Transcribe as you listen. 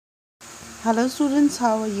Hello students,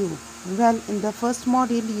 how are you? Well, in the first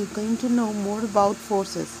module, you're going to know more about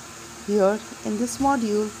forces. Here, in this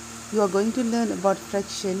module, you are going to learn about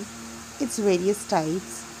friction, its various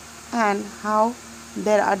types, and how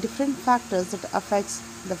there are different factors that affects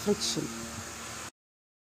the friction.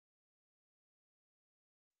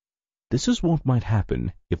 This is what might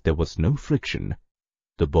happen if there was no friction.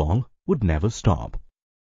 The ball would never stop.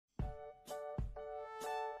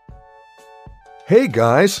 Hey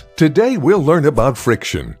guys, today we'll learn about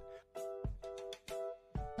friction.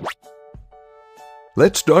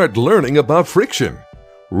 Let's start learning about friction.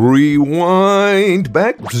 Rewind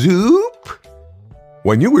back, zoop!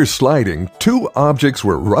 When you were sliding, two objects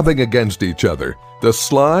were rubbing against each other, the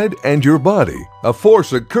slide and your body. A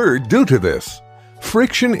force occurred due to this.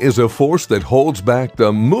 Friction is a force that holds back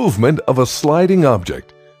the movement of a sliding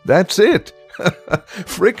object. That's it.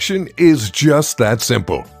 Friction is just that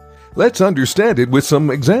simple. Let's understand it with some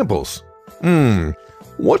examples.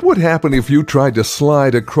 What would happen if you tried to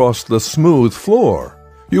slide across the smooth floor?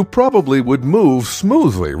 You probably would move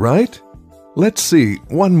smoothly, right? Let's see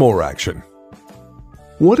one more action.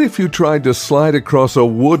 What if you tried to slide across a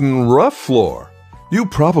wooden rough floor? You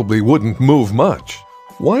probably wouldn't move much.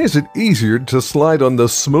 Why is it easier to slide on the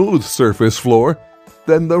smooth surface floor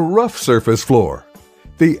than the rough surface floor?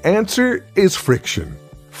 The answer is friction.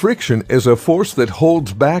 Friction is a force that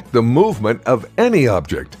holds back the movement of any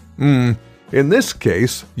object. In this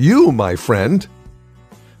case, you, my friend.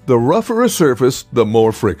 The rougher a surface, the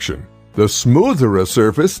more friction. The smoother a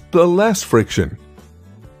surface, the less friction.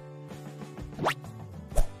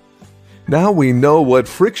 Now we know what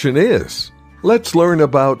friction is. Let's learn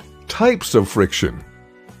about types of friction.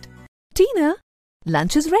 Tina,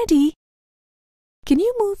 lunch is ready. Can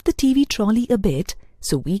you move the TV trolley a bit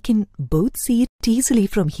so we can both see it easily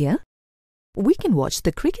from here? We can watch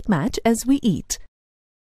the cricket match as we eat.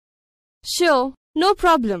 Sure, no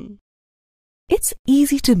problem. It's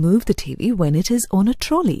easy to move the TV when it is on a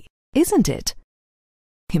trolley, isn't it?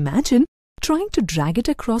 Imagine trying to drag it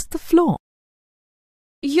across the floor.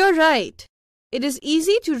 You're right. It is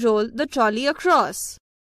easy to roll the trolley across.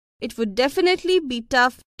 It would definitely be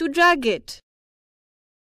tough to drag it.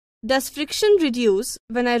 Does friction reduce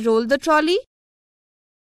when I roll the trolley?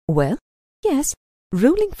 Well, yes,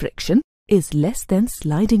 rolling friction is less than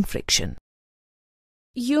sliding friction.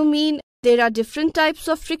 You mean there are different types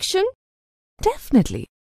of friction? Definitely.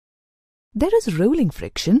 There is rolling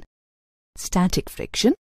friction, static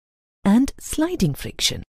friction, and sliding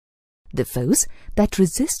friction. The force that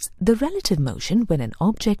resists the relative motion when an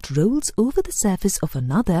object rolls over the surface of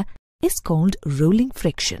another is called rolling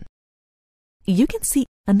friction. You can see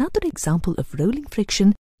another example of rolling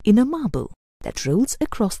friction in a marble that rolls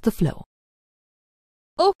across the floor.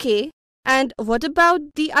 Okay, and what about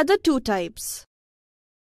the other two types?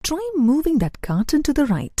 Try moving that carton to the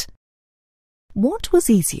right. What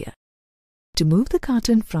was easier? To move the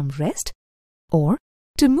carton from rest or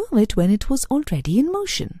to move it when it was already in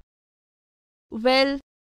motion? Well,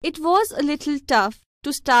 it was a little tough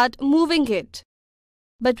to start moving it.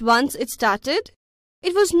 But once it started,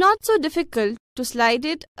 it was not so difficult to slide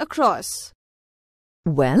it across.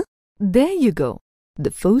 Well, there you go. The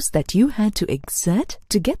force that you had to exert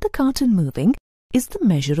to get the carton moving is the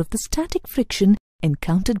measure of the static friction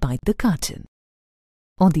encountered by the carton.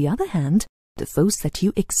 On the other hand, the force that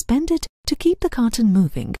you expended to keep the carton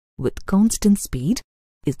moving with constant speed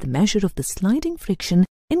is the measure of the sliding friction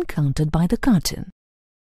encountered by the carton.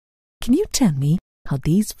 Can you tell me how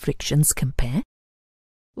these frictions compare?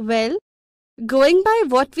 Well, going by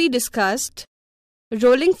what we discussed,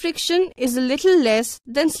 rolling friction is a little less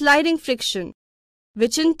than sliding friction,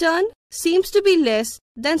 which in turn seems to be less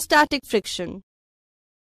than static friction.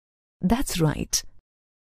 That's right.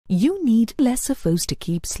 You need lesser force to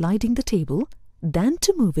keep sliding the table than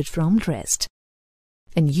to move it from rest.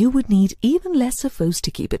 And you would need even lesser force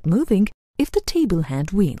to keep it moving if the table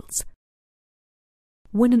had wheels.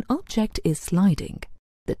 When an object is sliding,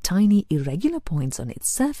 the tiny irregular points on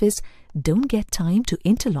its surface don't get time to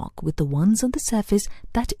interlock with the ones on the surface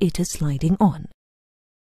that it is sliding on.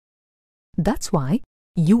 That's why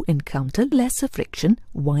you encounter lesser friction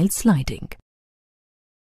while sliding.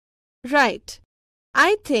 Right.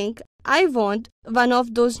 I think I want one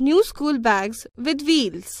of those new school bags with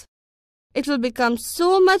wheels. It will become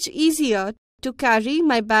so much easier to carry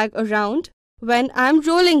my bag around when I'm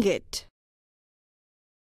rolling it.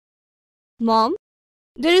 Mom,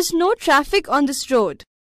 there is no traffic on this road.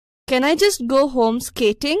 Can I just go home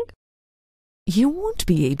skating? You won't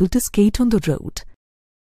be able to skate on the road.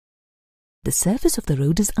 The surface of the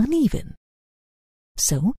road is uneven.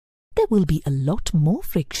 So, there will be a lot more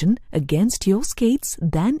friction against your skates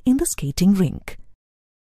than in the skating rink.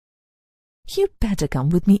 You'd better come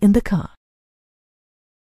with me in the car.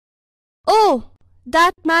 Oh,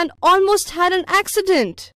 that man almost had an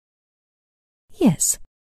accident. Yes,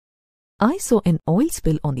 I saw an oil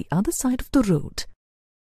spill on the other side of the road.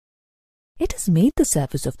 It has made the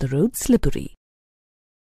surface of the road slippery.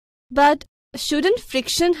 But shouldn't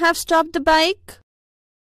friction have stopped the bike?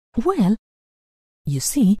 Well, you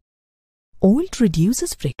see, oil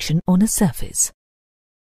reduces friction on a surface.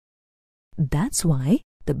 That's why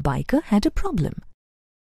the biker had a problem.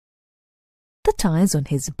 The tires on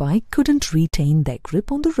his bike couldn't retain their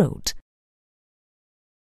grip on the road.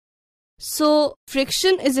 So,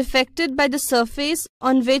 friction is affected by the surface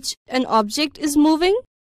on which an object is moving?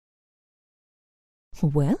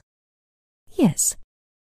 Well, yes.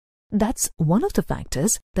 That's one of the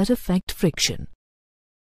factors that affect friction.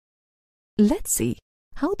 Let's see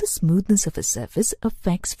how the smoothness of a surface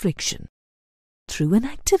affects friction through an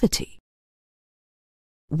activity.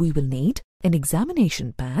 We will need an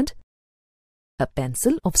examination pad, a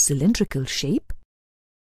pencil of cylindrical shape,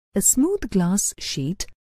 a smooth glass sheet,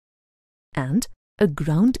 and a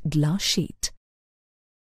ground glass sheet.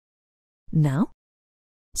 Now,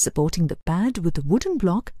 supporting the pad with a wooden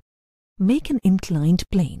block, make an inclined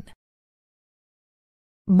plane.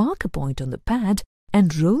 Mark a point on the pad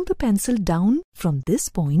and roll the pencil down from this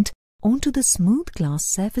point onto the smooth glass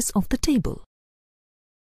surface of the table.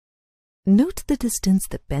 Note the distance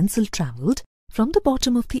the pencil travelled from the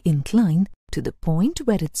bottom of the incline to the point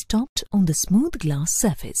where it stopped on the smooth glass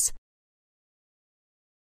surface.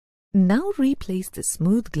 Now replace the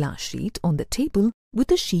smooth glass sheet on the table with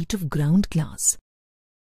a sheet of ground glass.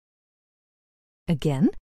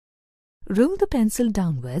 Again, roll the pencil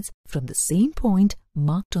downwards from the same point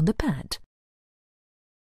marked on the pad.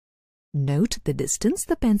 Note the distance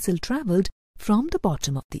the pencil travelled from the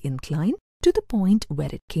bottom of the incline to the point where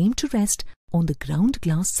it came to rest on the ground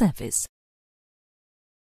glass surface.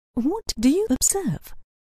 What do you observe?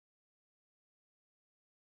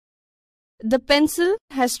 The pencil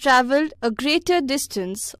has travelled a greater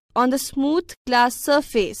distance on the smooth glass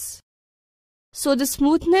surface. So the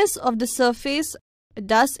smoothness of the surface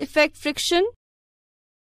does affect friction?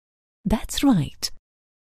 That's right.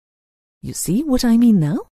 You see what I mean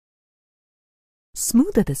now?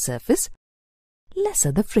 Smoother the surface,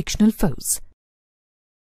 lesser the frictional force.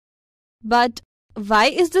 But why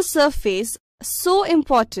is the surface so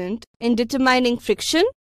important in determining friction?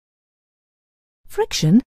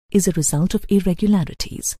 Friction is a result of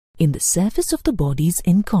irregularities in the surface of the bodies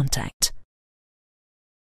in contact.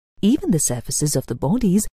 Even the surfaces of the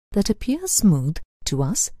bodies that appear smooth to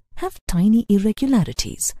us have tiny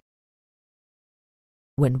irregularities.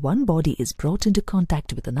 When one body is brought into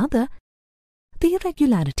contact with another, the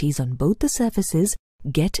irregularities on both the surfaces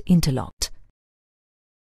get interlocked.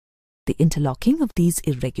 The interlocking of these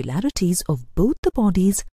irregularities of both the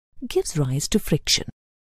bodies gives rise to friction.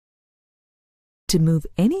 To move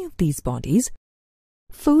any of these bodies,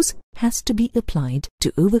 force has to be applied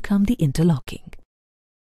to overcome the interlocking.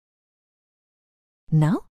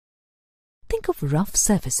 Now, think of rough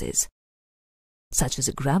surfaces, such as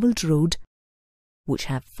a gravelled road, which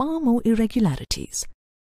have far more irregularities.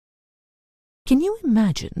 Can you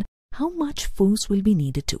imagine how much force will be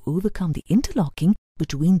needed to overcome the interlocking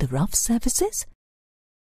between the rough surfaces?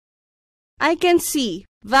 I can see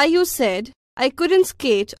why you said I couldn't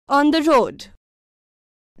skate on the road.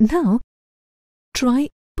 Now, try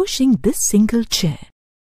pushing this single chair.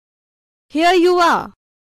 Here you are.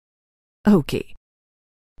 Okay.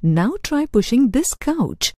 Now try pushing this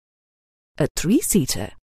couch, a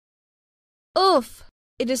 3-seater. Oof,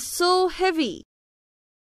 it is so heavy.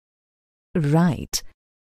 Right.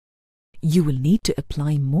 You will need to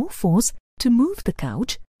apply more force to move the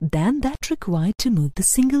couch than that required to move the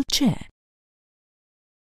single chair.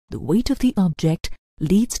 The weight of the object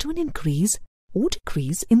leads to an increase or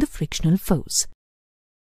decrease in the frictional force.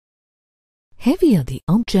 Heavier the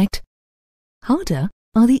object, harder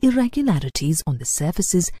are the irregularities on the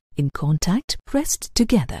surfaces in contact pressed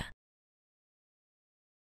together.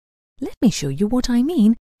 Let me show you what I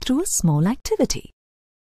mean through a small activity.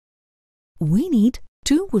 We need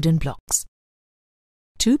 2 wooden blocks,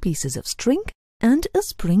 2 pieces of string and a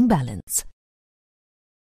spring balance.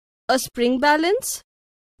 A spring balance?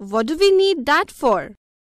 What do we need that for?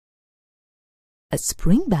 A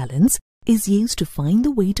spring balance is used to find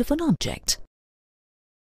the weight of an object.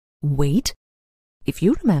 Weight, if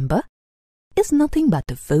you remember, is nothing but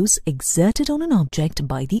the force exerted on an object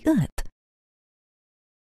by the earth.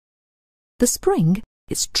 The spring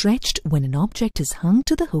is stretched when an object is hung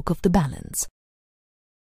to the hook of the balance.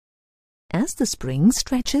 As the spring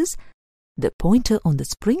stretches, the pointer on the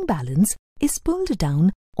spring balance is pulled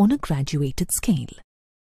down on a graduated scale,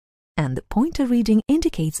 and the pointer reading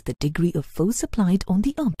indicates the degree of force applied on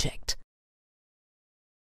the object.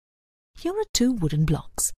 Here are two wooden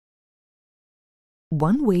blocks.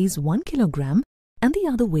 One weighs 1 kilogram and the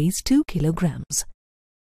other weighs 2 kilograms.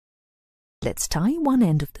 Let's tie one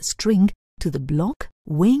end of the string to the block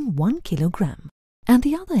weighing 1 kilogram and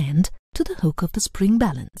the other end to the hook of the spring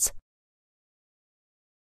balance.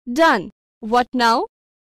 Done. What now?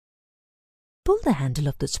 Pull the handle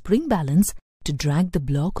of the spring balance to drag the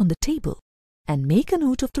block on the table and make a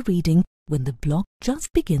note of the reading when the block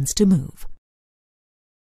just begins to move.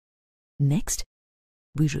 Next,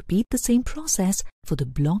 we repeat the same process for the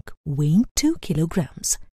block weighing 2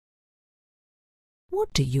 kilograms.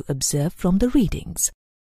 What do you observe from the readings?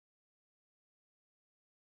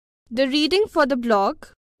 The reading for the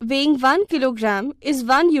block weighing 1 kilogram is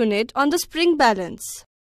 1 unit on the spring balance.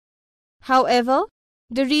 However,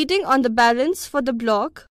 the reading on the balance for the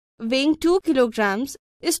block weighing 2 kilograms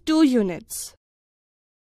is 2 units.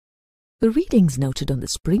 The readings noted on the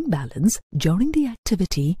spring balance during the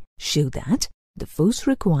activity show that the force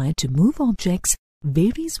required to move objects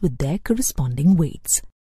varies with their corresponding weights.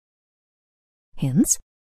 Hence,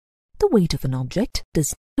 the weight of an object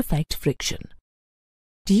does not affect friction.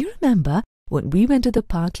 Do you remember when we went to the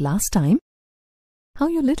park last time? How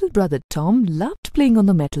your little brother Tom loved playing on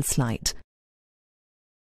the metal slide.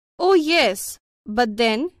 Oh yes, but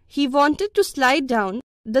then he wanted to slide down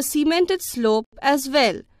the cemented slope as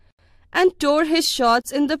well and tore his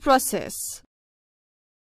shorts in the process.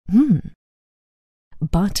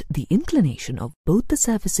 But the inclination of both the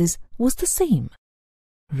surfaces was the same,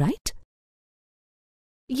 right?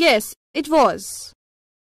 Yes, it was.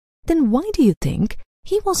 Then why do you think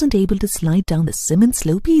he wasn't able to slide down the cement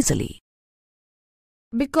slope easily?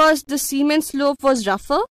 Because the cement slope was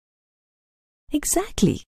rougher?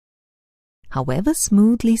 Exactly. However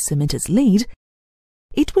smoothly cement is laid,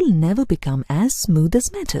 it will never become as smooth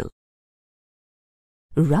as metal.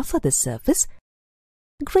 Rougher the surface,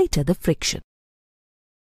 greater the friction.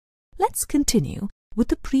 Let's continue with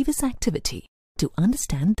the previous activity to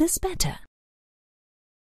understand this better.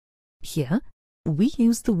 Here, we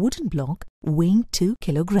use the wooden block weighing 2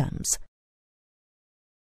 kilograms.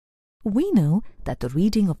 We know that the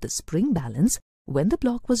reading of the spring balance when the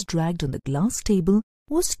block was dragged on the glass table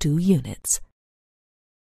was 2 units.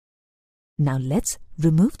 Now let's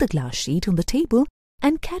remove the glass sheet on the table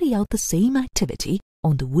and carry out the same activity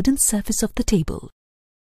on the wooden surface of the table.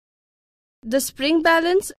 The spring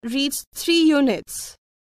balance reads 3 units.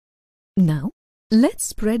 Now, let's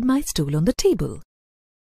spread my stool on the table.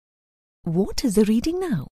 What is the reading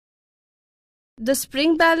now? The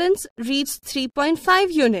spring balance reads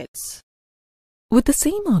 3.5 units. With the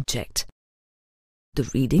same object, the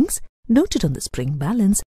readings noted on the spring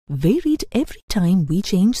balance varied every time we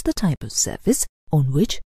changed the type of surface on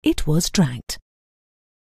which it was dragged.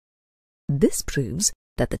 This proves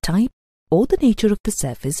that the type or the nature of the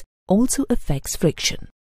surface also affects friction.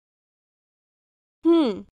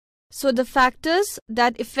 So the factors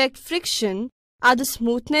that affect friction are the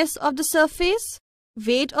smoothness of the surface,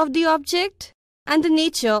 weight of the object, and the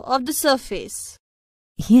nature of the surface.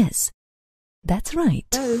 Yes, that's right.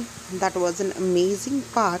 Well, that was an amazing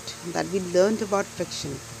part that we learned about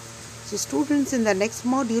friction. So students, in the next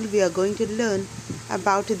module we are going to learn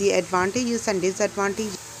about the advantages and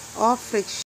disadvantages of friction.